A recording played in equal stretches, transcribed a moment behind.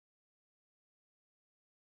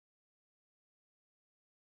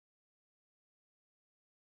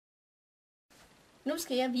Nu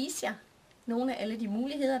skal jeg vise jer nogle af alle de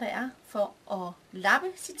muligheder, der er for at lappe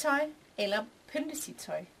sit tøj eller pynte sit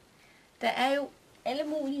tøj. Der er jo alle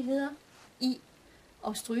muligheder i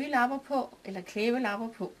at stryge lapper på eller klæbe lapper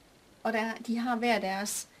på. Og de har hver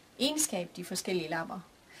deres egenskab, de forskellige lapper.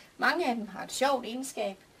 Mange af dem har et sjovt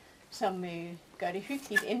egenskab, som gør det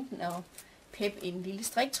hyggeligt enten at peppe en lille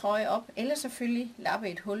striktrøje op, eller selvfølgelig lappe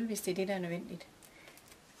et hul, hvis det er det, der er nødvendigt.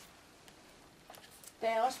 Der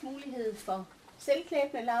er også mulighed for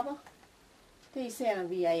selvklæbende lapper. Det er især, når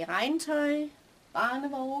vi er i regntøj,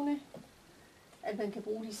 barnevogne, at man kan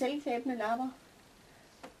bruge de selvklæbende lapper.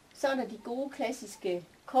 Så er der de gode klassiske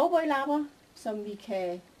cowboylapper, som vi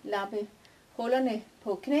kan lappe hullerne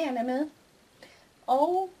på knæerne med.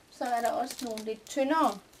 Og så er der også nogle lidt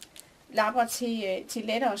tyndere lapper til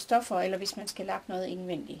lettere stoffer, eller hvis man skal lappe noget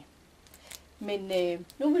indvendigt. Men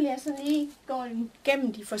nu vil jeg så lige gå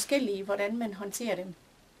igennem de forskellige, hvordan man håndterer dem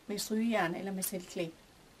med strygejern eller med selvklæb.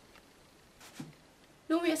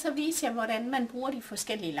 Nu vil jeg så vise jer, hvordan man bruger de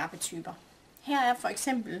forskellige lappetyper. Her er for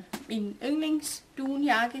eksempel min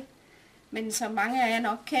yndlingsdunjakke, men som mange af jer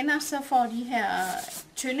nok kender, så får de her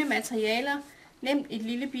tynde materialer nemt et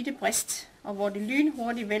lille bitte brist, og hvor det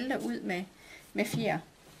lynhurtigt vælter ud med fjer.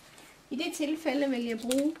 I det tilfælde vil jeg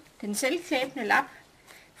bruge den selvklæbende lap,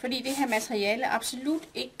 fordi det her materiale absolut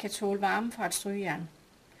ikke kan tåle varme fra et strygejern.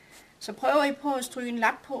 Så prøver I på at stryge en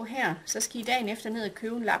lap på her, så skal I dagen efter ned og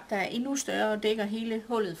købe en lap, der er endnu større og dækker hele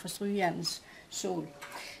hullet fra strygejernens sål.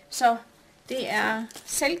 Så det er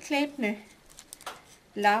selvklæbende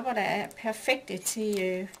lapper, der er perfekte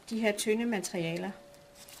til de her tynde materialer.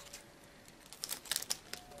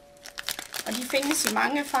 Og de findes i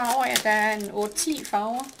mange farver. Ja, der er en 8-10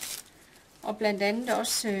 farver. Og blandt andet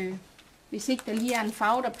også, hvis ikke der lige er en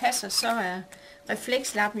farve, der passer, så er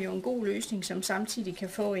reflekslappen jo en god løsning, som samtidig kan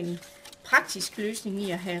få en praktisk løsning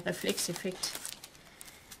i at have reflekseffekt.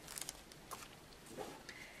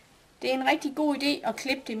 Det er en rigtig god idé at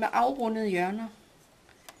klippe det med afrundede hjørner.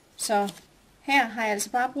 Så her har jeg altså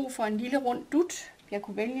bare brug for en lille rund dut. Jeg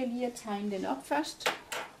kunne vælge lige at tegne den op først.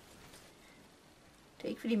 Det er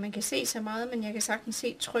ikke fordi man kan se så meget, men jeg kan sagtens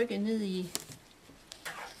se trykket ned i.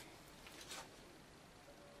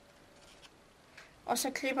 Og så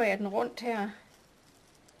klipper jeg den rundt her.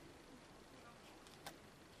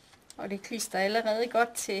 Og det klister allerede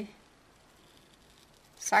godt til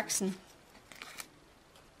saksen.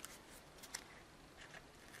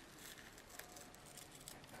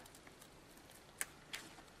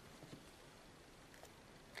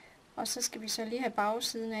 Og så skal vi så lige have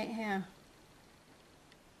bagsiden af her.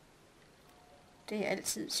 Det er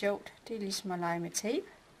altid sjovt. Det er ligesom at lege med tape.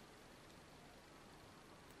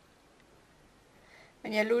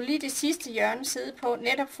 Men jeg lod lige det sidste hjørne sidde på,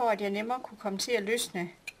 netop for at jeg nemmere kunne komme til at løsne,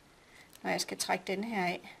 når jeg skal trække den her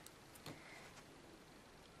af.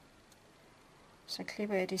 Så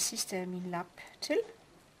klipper jeg det sidste af min lap til.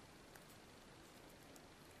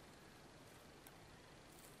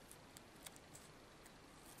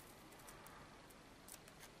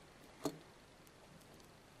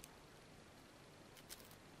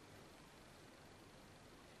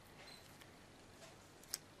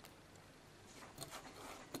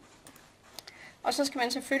 Og så skal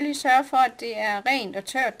man selvfølgelig sørge for, at det er rent og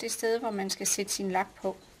tørt det sted, hvor man skal sætte sin lap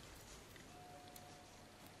på.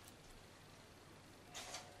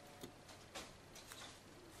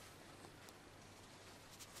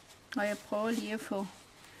 Og jeg prøver lige at få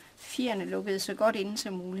fjerne lukket så godt inde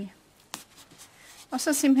som muligt. Og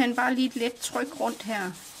så simpelthen bare lige et let tryk rundt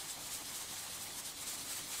her.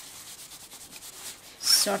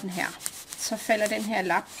 Sådan her. Så falder den her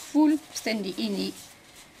lap fuldstændig ind i.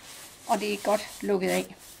 Og det er godt lukket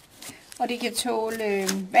af. Og det kan tåle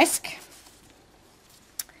vask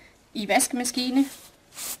i vaskemaskine.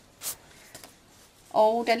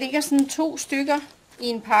 Og der ligger sådan 2 stykker i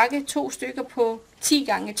en pakke. 2 stykker på 10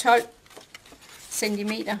 x 12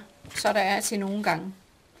 cm. Så der er til nogle gange.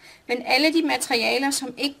 Men alle de materialer,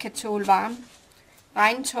 som ikke kan tåle varme,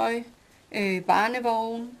 regntøj,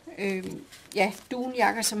 barnevogn,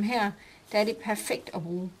 dunjakker som her, der er det perfekt at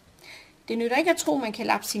bruge. Det nytter ikke at tro, man kan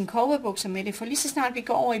lappe sine cowboybukser med det, for lige så snart vi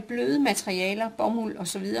går over i bløde materialer, bomuld og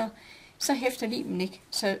så videre, så hæfter limen ikke.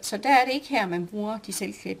 Så der er det ikke her, man bruger de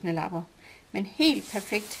selvklæbende lapper. Men helt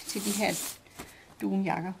perfekt til de her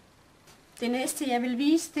dunjakker. Det næste, jeg vil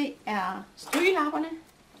vise, det er strygelapperne.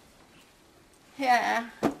 Her er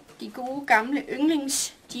de gode gamle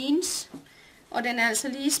yndlings jeans. Og den er altså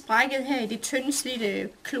lige sprækket her i det tyndslidte,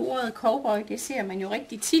 klorede cowboy. Det ser man jo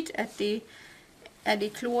rigtig tit, at det er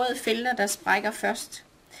det klorede felter, der sprækker først.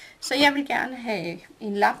 Så jeg vil gerne have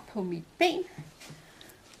en lap på mit ben.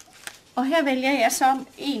 Og her vælger jeg så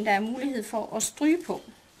en, der er mulighed for at stryge på.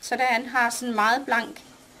 Så der han har sådan en meget blank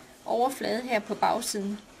overflade her på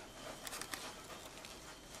bagsiden.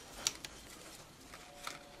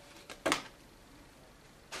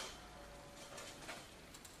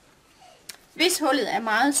 Hvis hullet er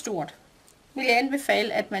meget stort, vil jeg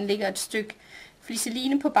anbefale, at man lægger et stykke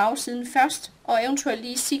fliseline på bagsiden først, og eventuelt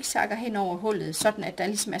lige zigzagger hen over hullet, sådan at der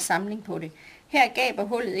ligesom er samling på det. Her gaber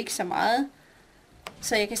hullet ikke så meget,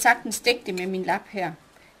 så jeg kan sagtens dække det med min lap her.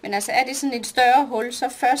 Men altså er det sådan et større hul, så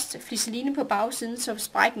først fliseline på bagsiden, så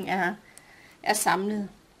sprækken er samlet.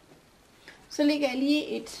 Så lægger jeg lige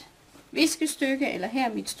et viskestykke, eller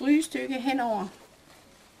her mit strygestykke henover.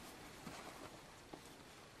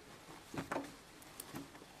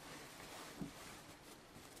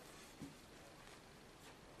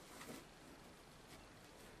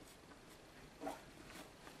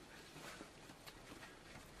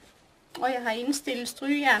 Og jeg har indstillet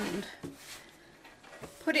strygejernet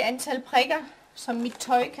på det antal prikker, som mit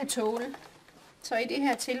tøj kan tåle. Så i det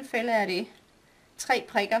her tilfælde er det 3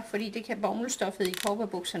 prikker, fordi det kan bomuldstoffet i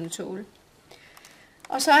cowboybukserne tåle.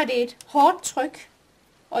 Og så er det et hårdt tryk,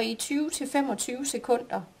 og i 20-25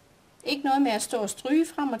 sekunder. Ikke noget med at stå og stryge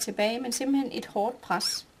frem og tilbage, men simpelthen et hårdt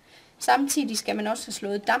pres. Samtidig skal man også have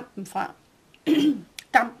slået dampen fra.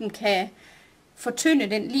 Dampen kan fortynde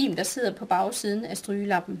den lim, der sidder på bagsiden af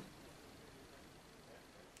strygelappen.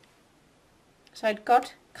 Så et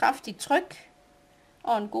godt, kraftigt tryk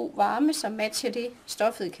og en god varme, som matcher det,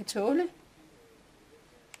 stoffet kan tåle.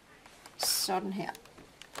 Sådan her.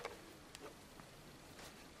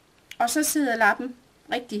 Og så sidder lappen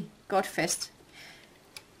rigtig godt fast.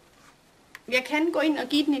 Jeg kan gå ind og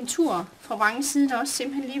give den en tur fra vrangsiden også,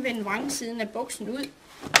 simpelthen lige vende vrangsiden af buksen ud.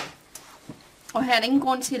 Og her er der ingen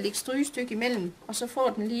grund til at lægge strygestykke imellem, og så får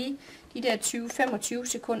den lige de der 20-25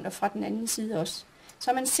 sekunder fra den anden side også.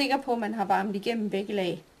 Så er man sikker på, at man har varmet igennem begge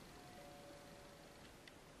lag.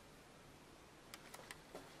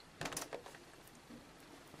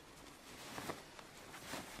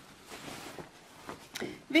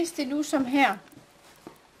 Hvis det nu som her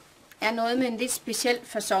er noget med en lidt speciel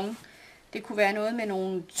facon, det kunne være noget med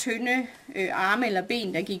nogle tynde arme eller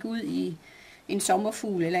ben, der gik ud i en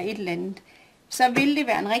sommerfugl eller et eller andet, så vil det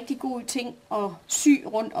være en rigtig god ting at sy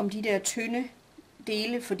rundt om de der tynde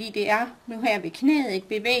dele, fordi det er nu her ved knæet et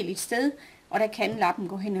bevægeligt sted, og der kan lappen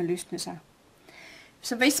gå hen og løsne sig.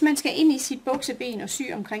 Så hvis man skal ind i sit bukseben og sy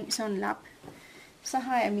omkring sådan en lap, så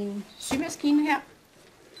har jeg min symaskine her.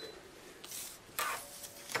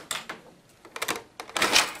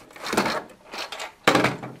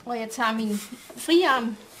 Og jeg tager min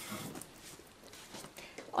friarm,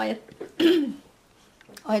 og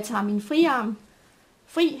jeg tager min friarm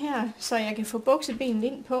fri her, så jeg kan få buksebenen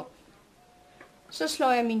ind på. Så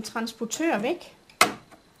slår jeg min transportør væk,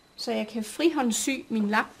 så jeg kan frihåndssy min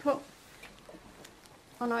lap på.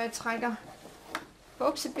 Og når jeg trækker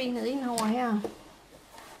buksebenet ind over her,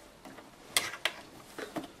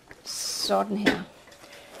 sådan her.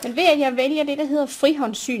 Men ved at jeg vælger det, der hedder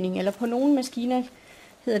frihåndssyning, eller på nogle maskiner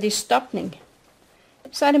hedder det stopning,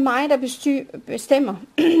 så er det mig, der bestemmer.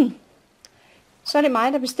 Så er det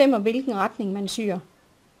mig, der bestemmer, hvilken retning man syr.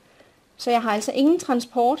 Så jeg har altså ingen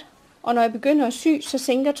transport, og når jeg begynder at sy, så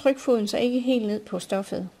sænker trykfoden sig ikke helt ned på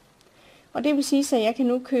stoffet. Og det vil sige, at jeg kan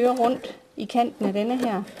nu køre rundt i kanten af denne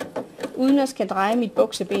her, uden at skal dreje mit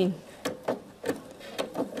bukseben.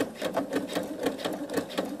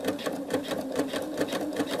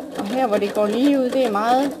 Og her hvor det går lige ud, det er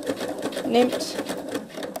meget nemt.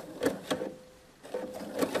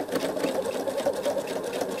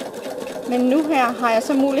 Men nu her har jeg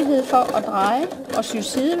så mulighed for at dreje og sy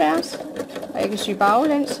sideværs, og jeg kan sy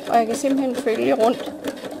baglæns, og jeg kan simpelthen følge rundt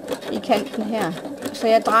i kanten her. Så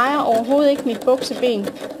jeg drejer overhovedet ikke mit bukseben,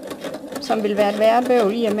 som vil være et værre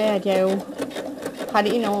bøvl i og med, at jeg jo har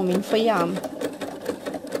det ind over min friarm.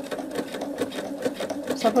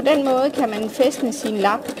 Så på den måde kan man fæstne sin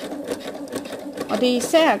lap. Og det er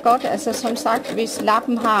især godt, altså som sagt, hvis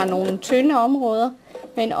lappen har nogle tynde områder,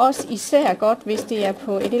 men også især godt, hvis det er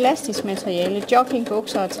på et elastisk materiale,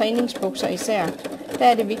 joggingbukser og træningsbukser især. Der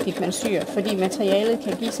er det vigtigt, man syr, fordi materialet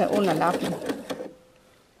kan give sig under lappen.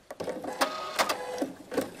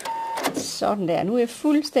 Sådan der. Nu er jeg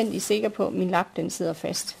fuldstændig sikker på, at min lap den sidder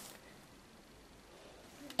fast.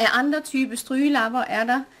 Af andre typer strygelapper er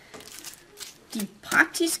der de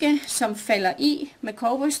praktiske, som falder i med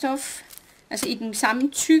cowboystof, altså i den samme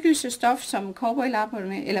tykkelse stof, som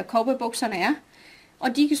cowboylapperne eller cowboybukserne er.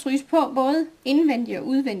 Og de kan stryges på både indvendigt og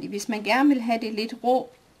udvendigt. Hvis man gerne vil have det lidt rå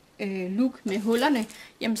look med hullerne,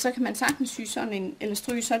 jamen så kan man sagtens sy sådan en, eller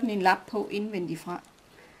stryge sådan en lap på indvendigt fra.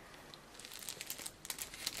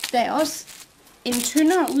 Der er også en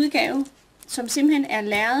tyndere udgave, som simpelthen er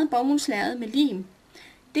lærred, bomuldslærred med lim.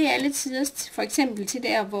 Det er alle tiders, for eksempel til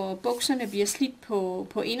der, hvor bukserne bliver slidt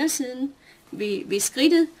på indersiden ved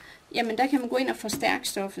skridtet. Jamen der kan man gå ind og forstærke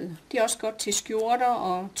stoffet. Det er også godt til skjorter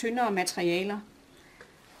og tyndere materialer.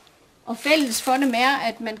 Og fælles for dem er,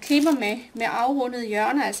 at man klipper med afrundede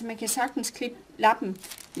hjørner, altså man kan sagtens klippe lappen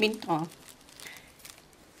mindre.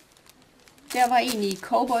 Der var egentlig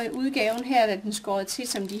Cowboy-udgaven her, der den skåret til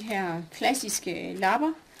som de her klassiske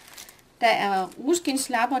lapper. Der er Ruskinds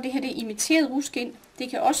lapper, det her det er imiteret ruskind. Det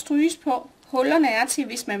kan også stryges på. Hullerne er til,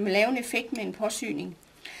 hvis man vil lave en effekt med en påsyning.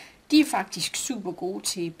 De er faktisk super gode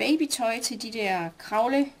til babytøj, til de der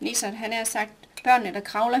kravlenisser. Han har sagt, børnene der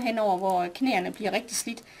kravler henover, hvor knæerne bliver rigtig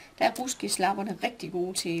slidt. Der er Ruskinds lapperne rigtig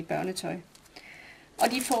gode til børnetøj.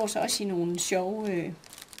 Og de får så også i nogle sjove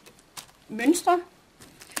mønstre.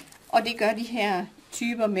 Og det gør de her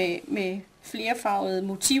typer med flerfarvede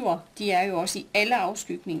motiver. De er jo også i alle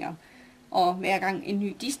afskygninger. Og hver gang en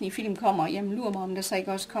ny Disney-film kommer, jamen lurer mig, om der så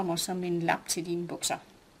ikke også kommer som en lap til dine bukser.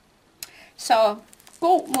 Så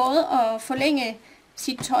god måde at forlænge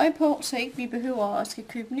sit tøj på, så ikke vi behøver at skal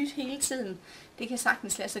købe nyt hele tiden. Det kan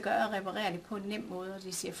sagtens lade sig gøre at reparere det på en nem måde, og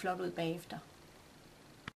det ser flot ud bagefter.